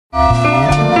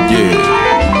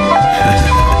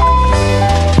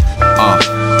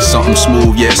Something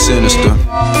smooth yet sinister,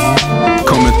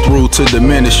 coming through to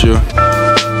diminish you.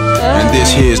 And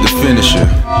this here's the finisher.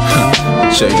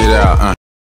 Check it out.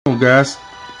 Hello guys,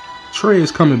 Trey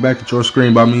is coming back at your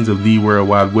screen by means of the World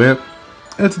Wide Web.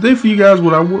 And today for you guys,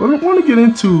 what I want to get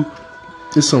into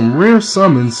is some rare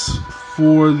summons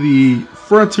for the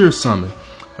Frontier Summon.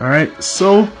 Alright,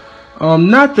 so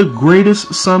not the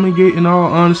greatest summon gate in all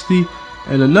honesty.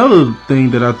 And another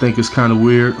thing that I think is kind of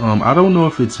weird, I don't know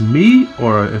if it's me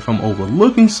or if I'm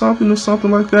overlooking something or something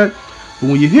like that, but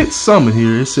when you hit summon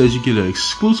here, it says you get an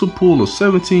exclusive pool of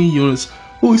 17 units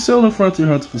who excel in Frontier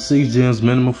Hunter for 6 gems,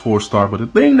 minimum 4-star. But the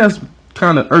thing that's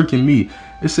kind of irking me,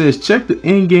 it says check the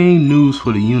in-game news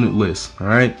for the unit list.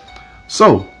 Alright,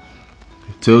 so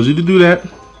it tells you to do that.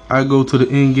 I go to the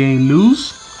in-game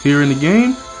news here in the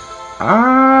game.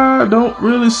 I don't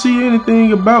really see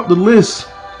anything about the list.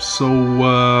 So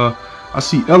I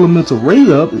see Elemental Raid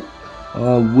up,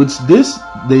 which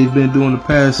they've been doing the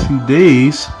past few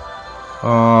days.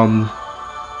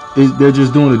 They're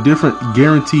just doing a different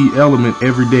guaranteed element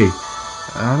every day.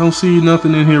 I don't see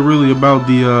nothing in here really about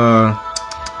the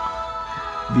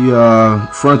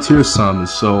Frontier Summon.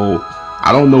 So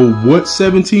I don't know what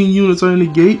 17 units are in the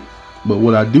gate, but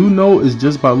what I do know is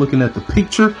just by looking at the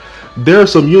picture, there are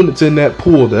some units in that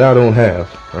pool that I don't have.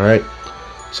 All right.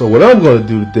 So what I'm going to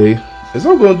do today is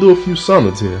I'm going to do a few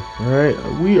summons here. Alright,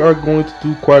 we are going to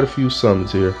do quite a few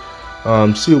summons here.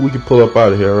 See what we can pull up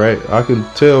out of here. Alright, I can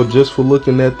tell just for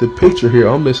looking at the picture here,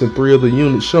 I'm missing 3 of the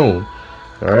units shown.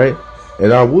 Alright,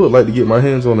 and I would like to get my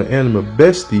hands on the Anima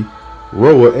Bestie,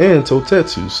 Roa, and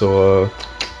Totetsu. So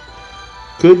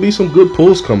could be some good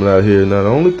pulls coming out here. Now the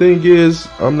only thing is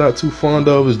I'm not too fond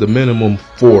of is the minimum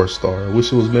 4-star. I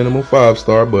wish it was minimum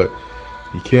 5-star, but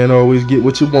you can't always get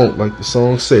what you want, like the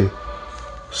song say.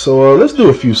 So let's do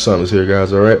a few summons here,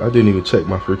 guys. Alright, I didn't even check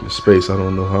my freaking space. I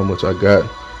don't know how much I got.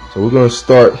 So we're gonna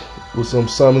start with some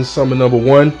summons. Summon number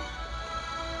 1,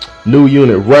 new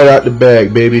unit right out the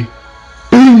bag, baby.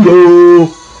 Bingo!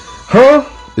 Huh?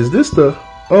 Is this the...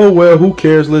 Oh well, who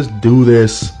cares? Let's do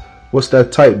this. What's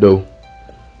that type though?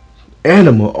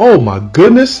 Anima. Oh my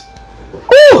goodness.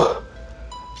 Ooh!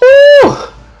 Ooh!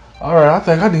 Alright, I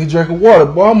think I need a drink of water,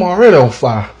 boy. I'm already on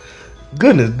fire.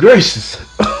 Goodness gracious.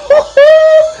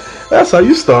 That's how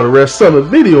you start a rare summon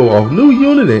video off. New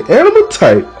unit and Anima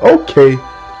type. Okay.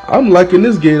 I'm liking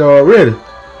this gate already.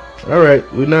 Alright,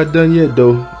 we're not done yet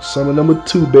though. Summon number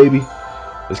 2, baby.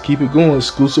 Let's keep it going.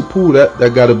 Exclusive pool. That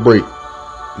gotta break.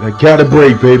 That gotta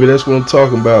break, baby. That's what I'm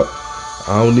talking about.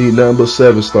 I don't need nothing but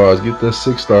 7 stars. Get that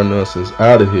 6-star nonsense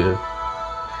out of here.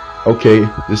 Okay,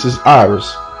 this is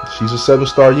Iris. She's a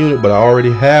 7-star unit, but I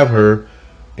already have her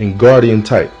in Guardian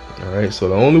type. Alright, so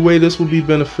the only way this will be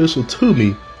beneficial to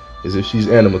me is if she's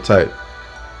Anima type.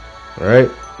 Alright,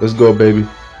 let's go, baby.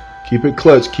 Keep it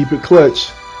clutch, keep it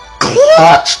clutch.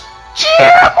 Clutch!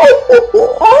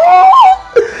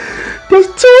 That's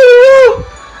 2 in a row!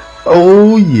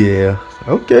 Oh yeah.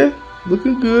 Okay,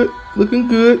 looking good, looking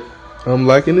good. I'm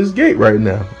liking this gate right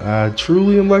now. I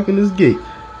truly am liking this gate.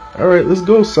 Alright, let's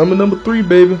go. Summon number 3,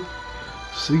 baby.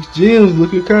 6 gems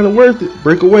looking kind of worth it.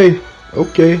 Break away.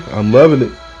 Okay, I'm loving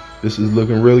it. This is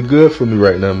looking really good for me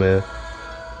right now, man.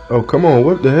 Oh, come on.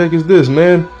 What the heck is this,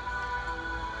 man?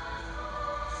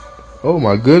 Oh,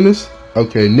 my goodness.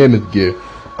 Okay, Nemeth gear.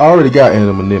 I already got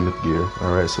Anima Nemeth gear.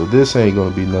 Alright, so this ain't going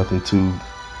to be nothing too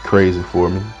crazy for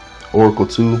me. Oracle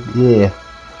 2. Yeah.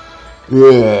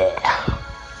 Yeah.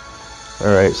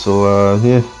 Alright, so,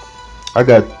 yeah. I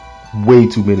got way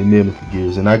too many Nemeth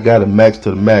gears, and I got a max to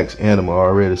the max Anima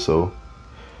already, so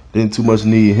didn't too much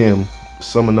need him.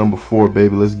 Summon number 4,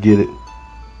 baby. Let's get it.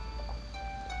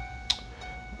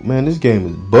 Man, this game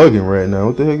is bugging right now.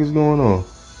 What the heck is going on?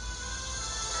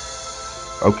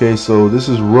 Okay, so this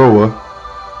is Roa.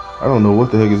 I don't know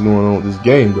what the heck is going on with this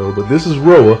game though, but this is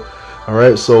Roa.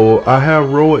 Alright, so I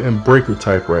have Roa and Breaker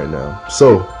type right now.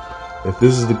 So if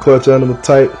this is the clutch Anima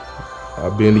type,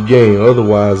 I'll be in the game.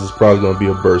 Otherwise, it's probably going to be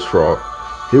a burst frog.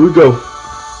 Here we go.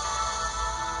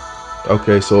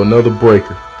 Okay, so another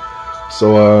breaker.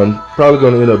 So probably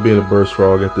going to end up being a burst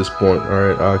frog at this point.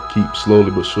 Alright, I'll keep slowly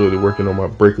but surely working on my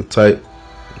breaker type.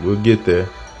 We'll get there.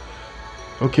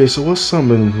 Okay, so what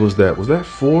summon was that? Was that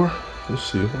 4? Let's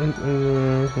see.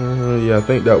 Yeah, I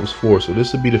think that was 4. So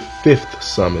this would be the 5th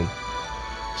summon.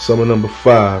 Summon number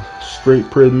 5. Straight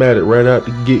prismatic right out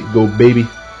the get-go, baby.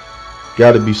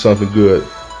 Gotta be something good.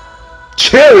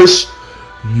 Cherish!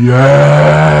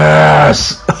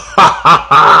 Yes!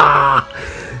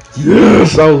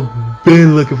 Yes! I've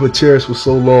been looking for Cherish for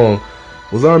so long.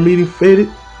 Was our meeting fated?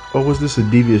 Or was this a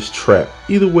devious trap?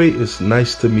 Either way, it's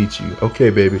nice to meet you. Okay,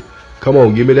 baby. Come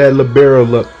on, give me that libero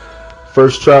luck.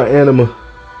 First try anima.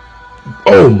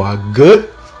 Oh my good.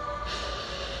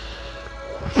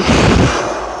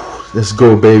 Let's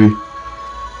go, baby.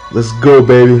 Let's go,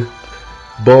 baby.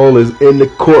 Ball is in the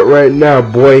court right now,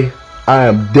 boy. I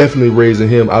am definitely raising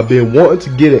him. I've been wanting to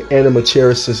get an Anima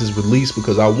Charis since his release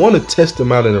because I want to test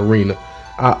him out in Arena.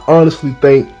 I honestly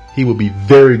think he would be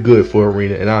very good for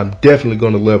Arena, and I'm definitely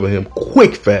going to level him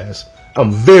quick fast.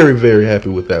 I'm very, very happy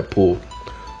with that pull.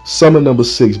 Summon number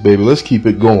 6, baby. Let's keep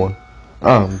it going.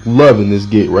 I'm loving this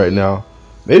gate right now.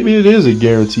 Maybe it is a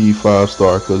guaranteed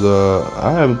 5-star because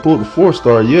I haven't pulled a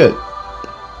 4-star yet.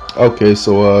 Okay,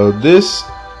 so this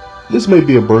may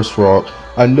be a burst frog.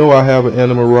 I know I have an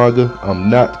Anima Raga. I'm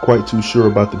not quite too sure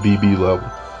about the BB level,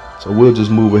 so we'll just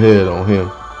move ahead on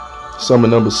him.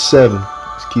 Summon number 7.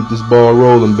 Let's keep this ball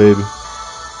rolling, baby.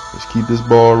 Let's keep this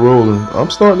ball rolling. I'm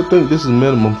starting to think this is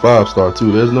minimum 5-star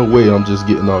too. There's no way I'm just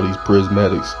getting all these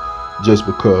prismatics just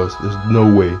because. There's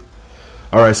no way.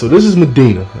 Alright, so this is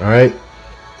Medina, alright?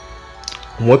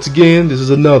 Once again, this is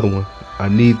another one. I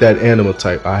need that Anima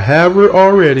type. I have her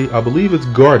already. I believe it's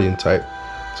Guardian type.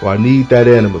 So I need that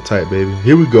Anima type, baby.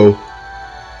 Here we go.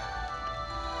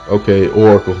 Okay,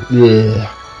 Oracle. Yeah.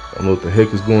 I don't know what the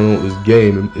heck is going on with this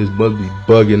game. It must be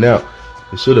bugging out.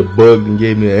 It should have bugged and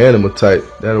gave me an Anima type.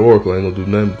 That Oracle ain't gonna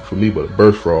do nothing for me but a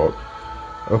burst frog.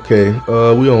 Okay,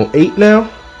 we on 8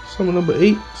 now. Summon number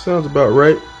 8. Sounds about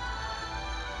right.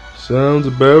 Sounds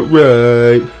about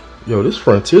right. Yo, this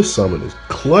Frontier summon is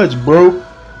clutch, bro.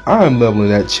 I am leveling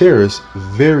that Charis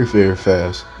very, very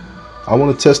fast. I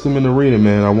want to test him in the arena,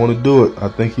 man. I want to do it. I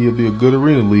think he'll be a good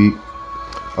arena lead.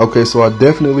 Okay, so I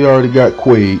definitely already got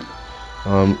Quaid.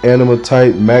 Anima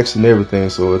type, max and everything.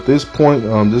 So at this point,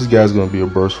 this guy's going to be a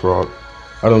burst frog.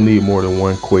 I don't need more than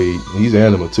one Quaid. He's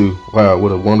Anima too. Wow,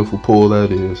 what a wonderful pull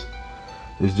that is.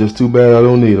 It's just too bad I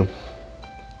don't need him.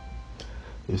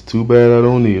 It's too bad I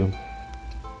don't need him.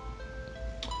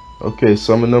 Okay,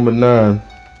 summon number 9.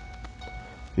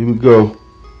 Here we go.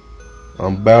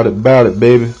 I'm about it,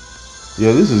 baby.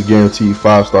 Yeah, this is guaranteed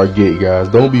 5-star gate, guys.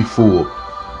 Don't be fooled.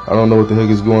 I don't know what the heck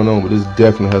is going on, but this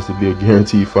definitely has to be a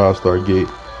guaranteed 5-star gate.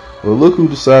 Well, look who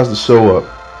decides to show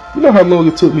up. You know how long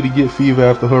it took me to get Fever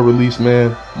after her release,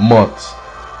 man? Months.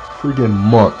 Freaking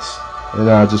months. And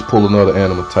now I just pull another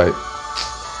Anima type.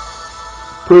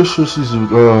 Pretty sure she's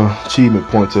achievement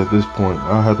points at this point.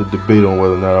 I'll have to debate on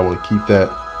whether or not I want to keep that.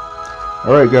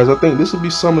 Alright, guys, I think this will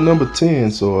be summon number 10,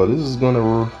 so this is going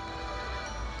to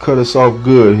cut us off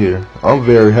good here. I'm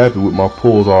very happy with my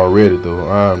pulls already, though.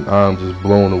 I'm just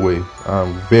blown away.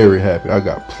 I'm very happy. I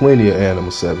got plenty of Anima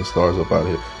 7-stars up out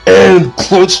here. And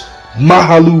clutch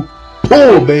Mahalu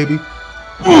pull, baby.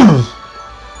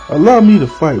 Allow me to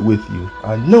fight with you.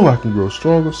 I know I can grow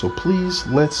stronger, so please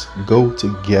let's go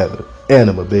together.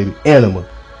 Anima, baby. Anima.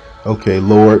 Okay,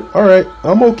 Lord. Alright,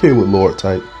 I'm okay with Lord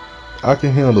type. I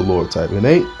can handle Lord type. It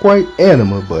ain't quite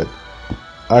Anima, but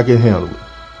I can handle it.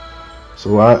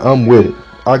 So I'm with it.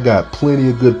 I got plenty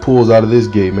of good pulls out of this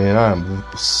game, man. I am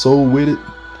so with it.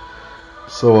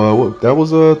 So that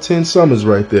was 10 summons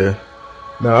right there.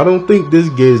 Now I don't think this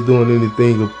gate is doing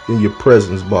anything in your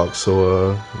presence box.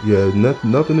 So yeah,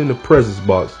 nothing in the presence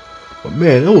box. But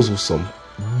man, those were some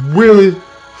really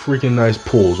freaking nice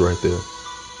pulls right there.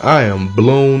 I am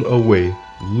blown away.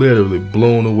 Literally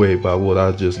blown away by what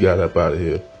I just got up out of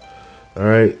here.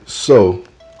 Alright, so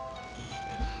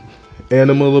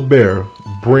Anima Libera,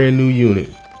 brand new unit,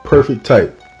 perfect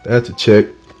type. That's a check.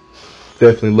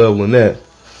 Definitely leveling that.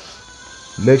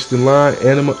 Next in line,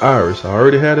 Anima Iris. I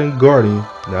already had it in Guardian.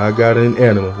 Now I got it in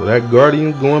Anima. So that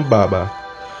Guardian going bye-bye.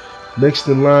 Next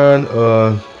in line,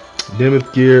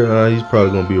 Demeth Gear. He's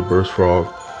probably going to be a burst frog.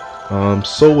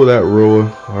 So will that Roa.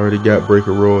 I already got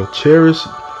Breaker Roa. Charis.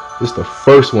 It's the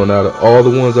first one out of all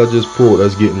the ones I just pulled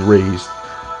that's getting raised.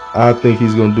 I think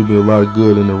he's going to do me a lot of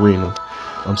good in the arena.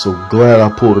 I'm so glad I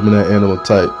pulled him in that Anima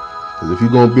type. Because if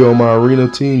you're going to be on my arena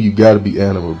team, you got to be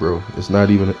Anima, bro. It's not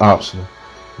even optional.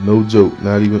 No joke,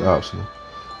 not even optional.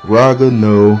 Raga,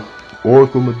 no.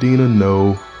 Oracle Medina,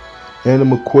 no.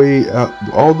 Anima Quaid,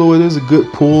 although it is a good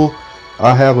pull,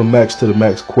 I have a max to the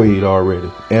max Quaid already.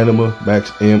 Anima,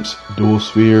 max imps, dual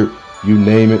sphere, you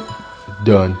name it,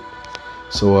 done.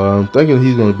 So I'm thinking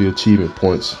he's going to be achievement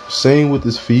points. Same with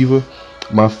this Fever.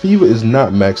 My Fever is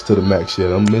not maxed to the max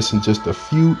yet. I'm missing just a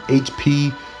few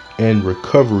HP and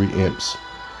recovery imps.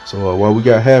 So while we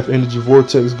got half energy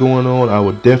vortex going on, I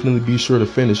will definitely be sure to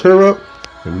finish her up.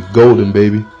 And we golden,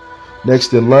 baby.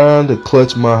 Next in line, the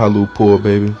clutch Mahalu pull,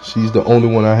 baby. She's the only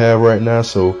one I have right now.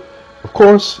 So of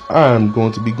course I'm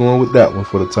going to be going with that one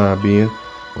for the time being.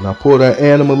 When I pull that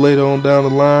animal later on down the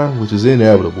line, which is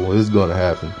inevitable, it's gonna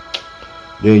happen,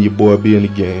 then your boy be in the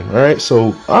game. Alright,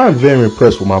 so I'm very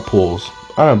impressed with my pulls.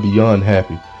 I'm beyond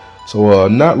happy. So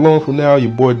not long from now,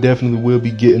 your boy definitely will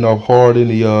be getting off hard in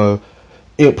the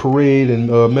Imp Parade and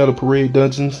Metal Parade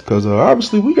dungeons, because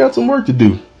obviously we got some work to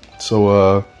do.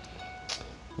 So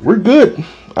we're good.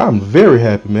 I'm very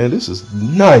happy, man. This is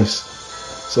nice.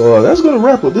 So that's gonna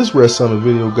wrap up this Red Summit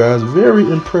video, guys. Very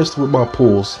impressed with my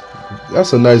pulls.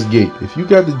 That's a nice gate. If you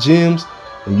got the gems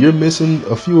and you're missing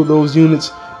a few of those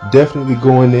units, definitely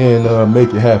go in there and make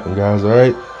it happen, guys.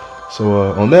 Alright,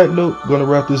 so on that note, I'm gonna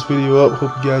wrap this video up.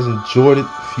 Hope you guys enjoyed it.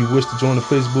 If you wish to join the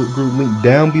Facebook group, link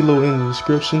down below in the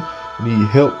description. Need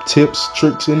help, tips,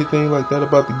 tricks, anything like that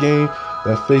about the game,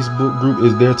 that Facebook group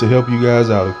is there to help you guys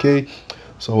out. Okay,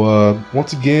 so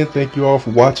once again, thank you all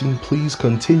for watching. Please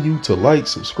continue to like,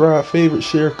 subscribe, favorite,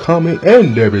 share, comment,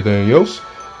 and everything else.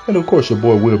 And of course, your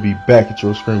boy will be back at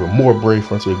your screen with more Brave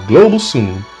Frontier Global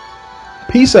soon.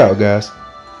 Peace out, guys.